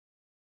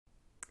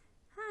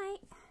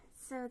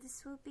So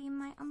this will be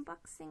my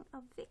unboxing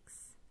of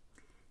VIXX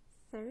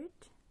third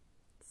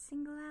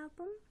single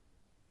album.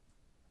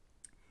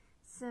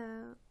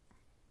 So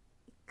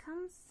it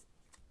comes,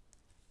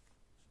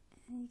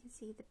 and you can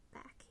see the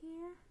back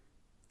here,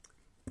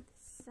 the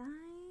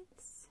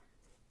sides.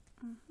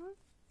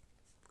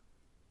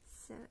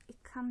 So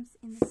it comes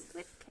in a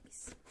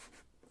slipcase,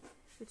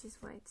 which is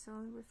why it's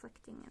all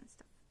reflecting and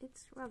stuff.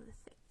 It's rather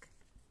thick.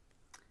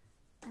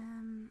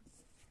 And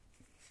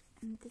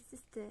this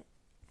is the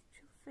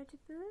actual photo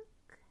book.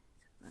 So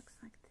it looks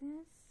like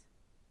this.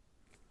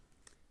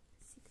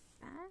 See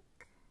the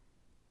back,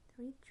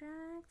 3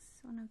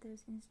 tracks, one of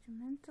those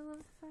instrumental of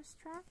the first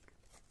track.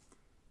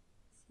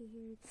 See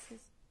here it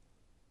says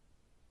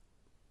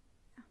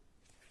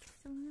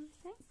still and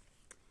everything.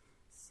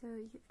 So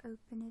you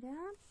open it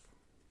up,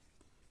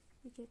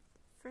 you get the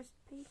first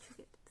page, you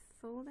get the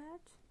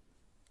fold-out,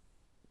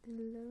 the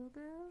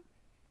logo,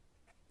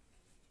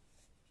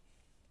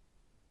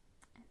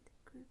 and the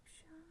group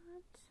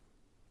shot,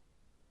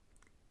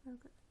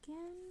 logo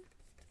again,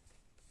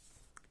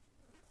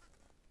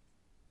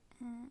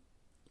 and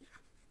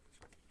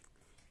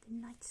the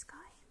night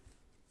sky.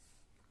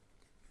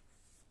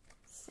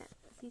 So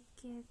you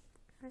get,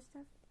 first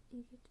off,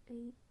 you get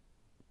a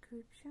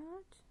group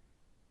shot,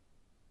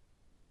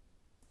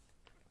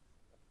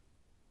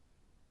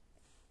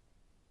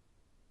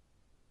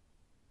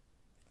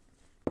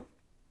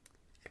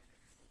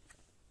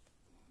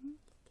 then you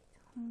get the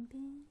home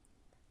bin,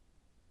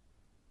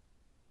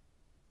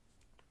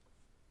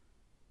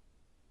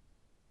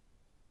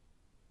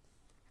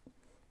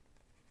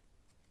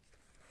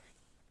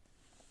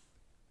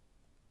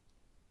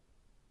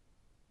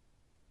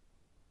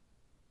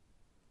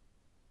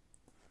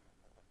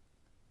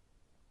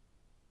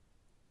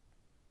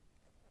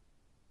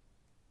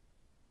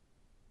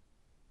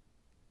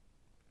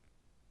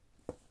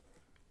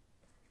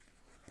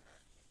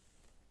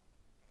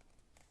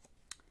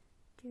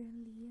 Dear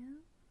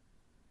Leo,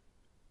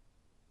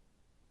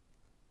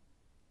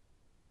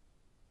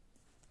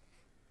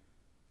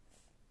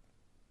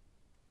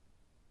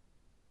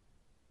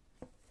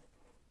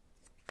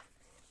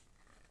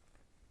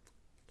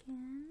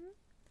 again,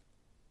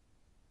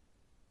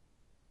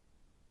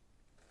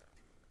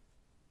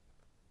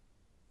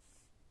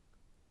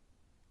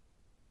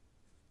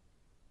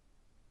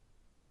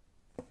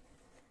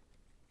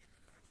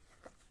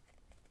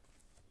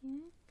 yeah.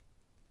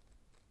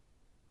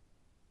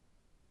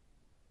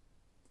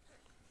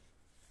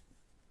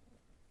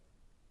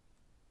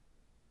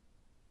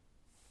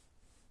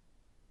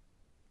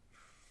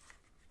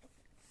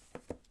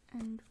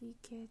 And we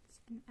get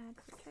an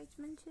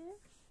advertisement here.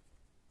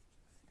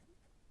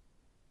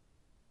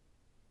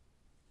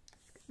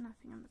 It's got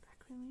nothing on the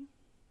back really.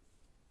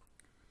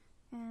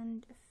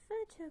 And a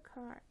photo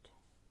card,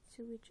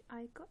 to which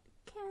I got a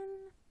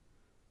can.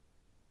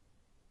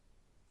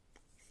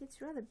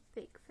 It's rather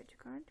big photo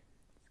card.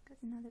 It's got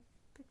another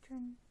picture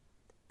in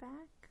the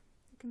back.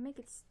 You can make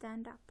it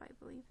stand up, I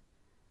believe.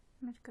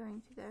 I'm not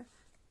going to though.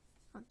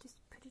 I'll just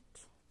put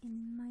it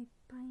in my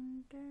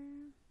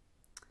binder.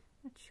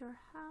 Not sure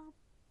how,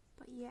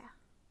 but yeah,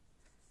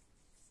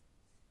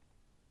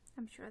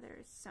 I'm sure there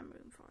is some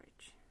room for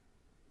it.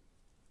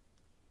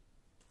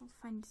 I'll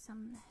find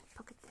some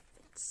pocket that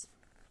fits.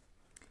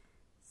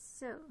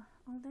 So,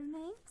 all their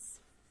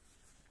names.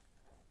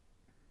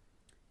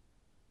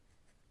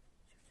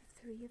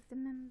 3 of the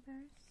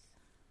members.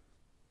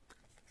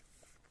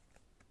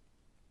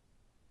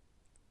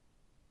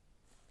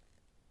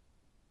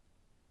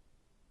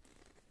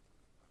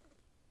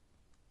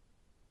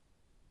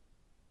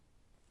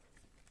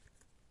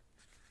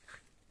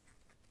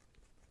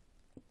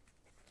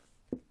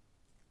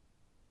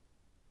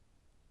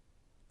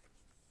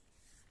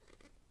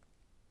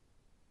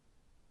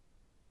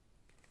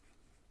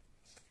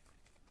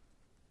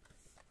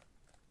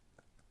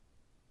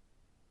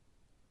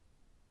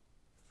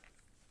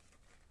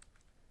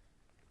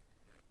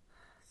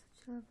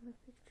 Lovely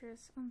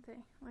pictures, aren't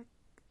they? Like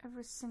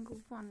every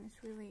single one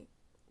is really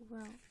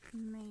well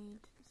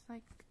made. It's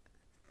like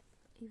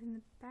even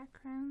the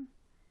background,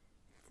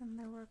 done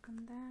their work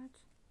on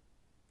that.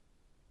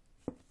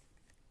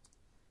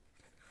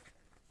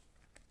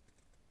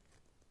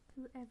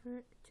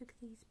 Whoever took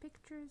these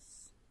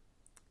pictures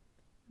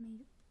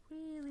made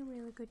a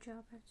really good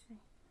job, I'd say.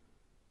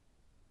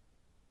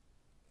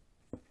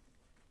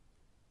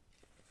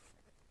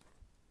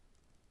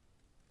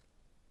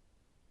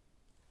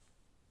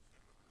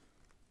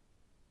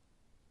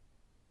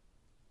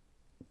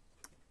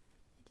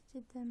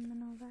 Did them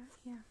and all that,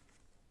 yeah.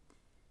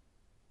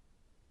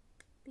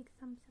 Big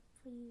thumbs up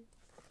for you,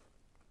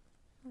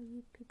 all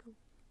you people.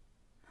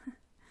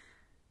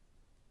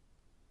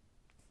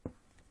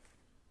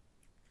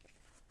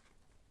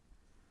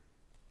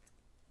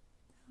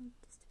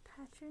 Just a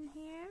pattern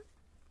here.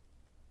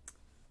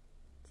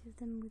 2 of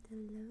them with the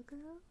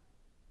logo.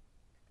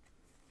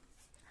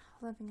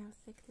 Loving how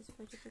thick this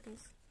photo book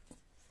is.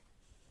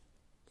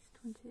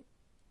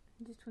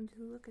 Just want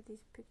to look at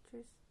these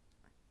pictures.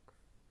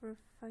 For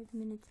 5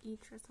 minutes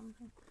each or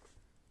something.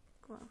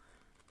 Wow.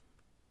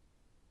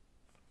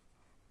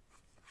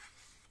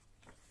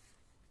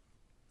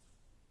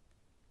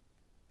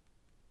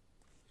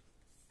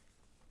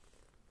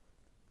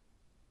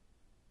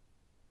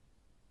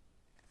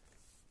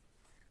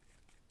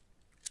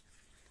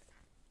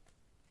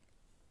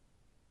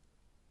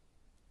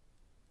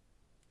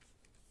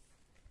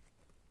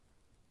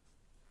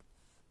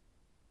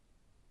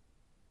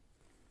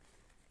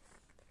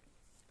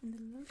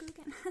 logo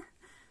again.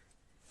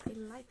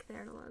 I like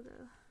their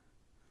logo.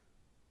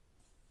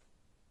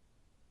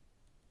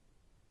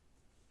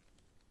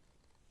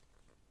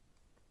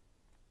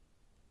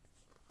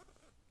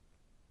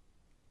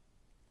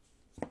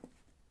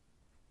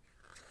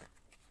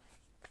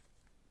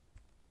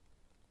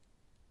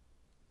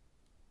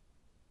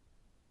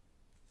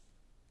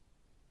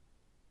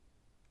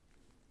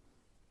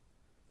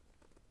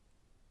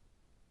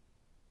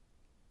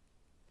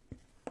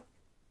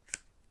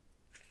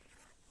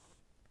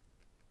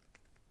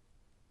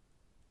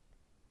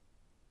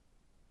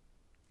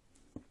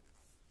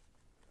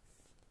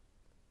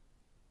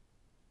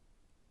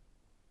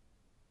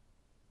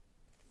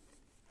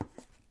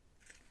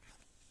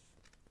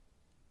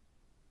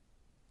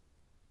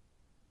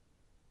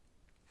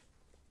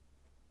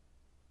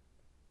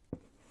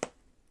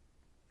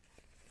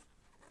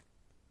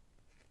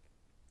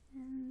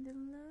 And the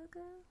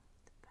logo,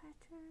 the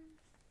pattern,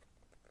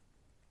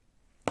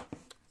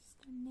 just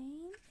their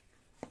name,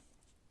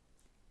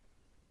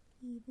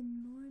 even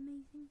more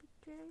amazing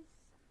pictures.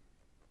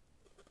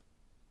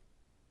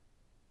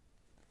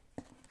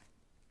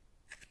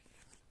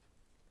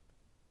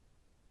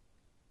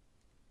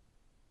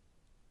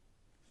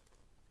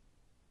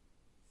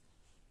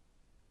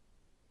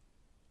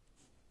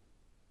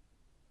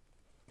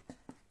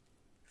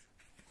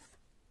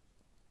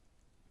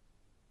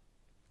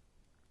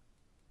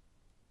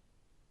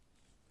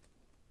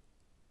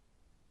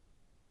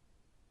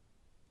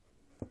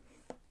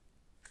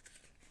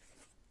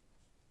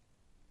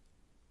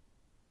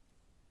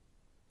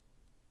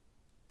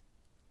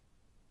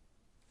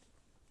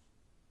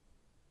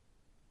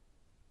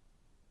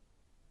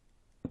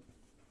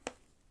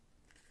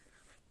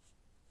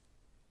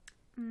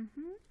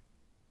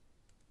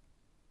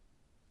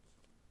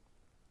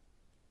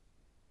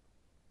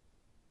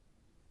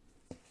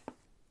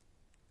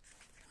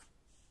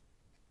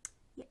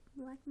 Yeah,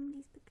 liking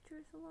these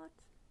pictures a lot.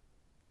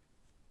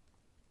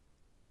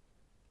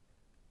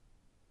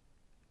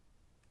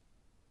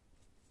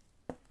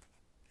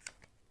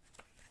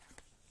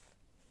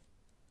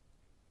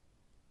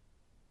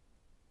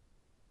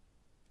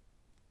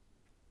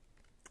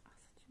 Oh,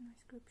 such a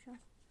nice group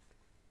shot.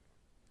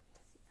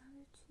 Here's the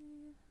other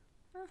two.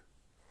 Oh,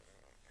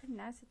 pretty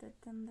nice that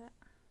they've done that.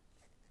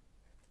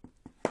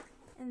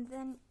 And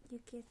then you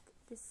get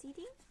the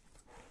CD,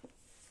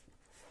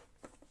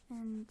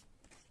 and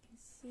as you can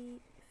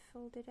see,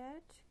 folded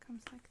out,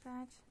 comes like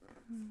that.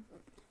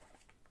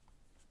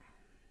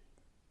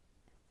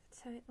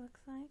 That's how it looks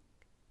like.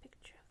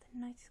 Picture of the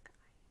night sky.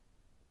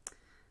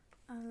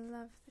 I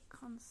love the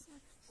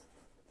concept.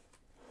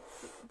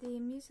 The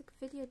music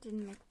video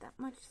didn't make that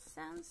much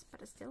sense,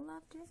 but I still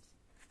loved it.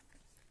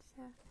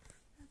 So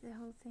the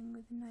whole thing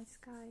with the night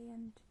sky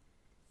and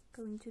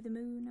going to the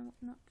moon and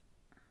whatnot.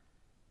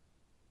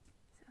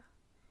 So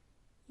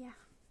yeah,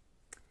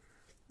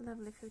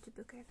 lovely photo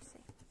book, I have to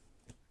say.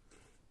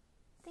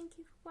 Thank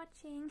you for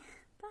watching.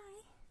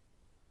 Bye.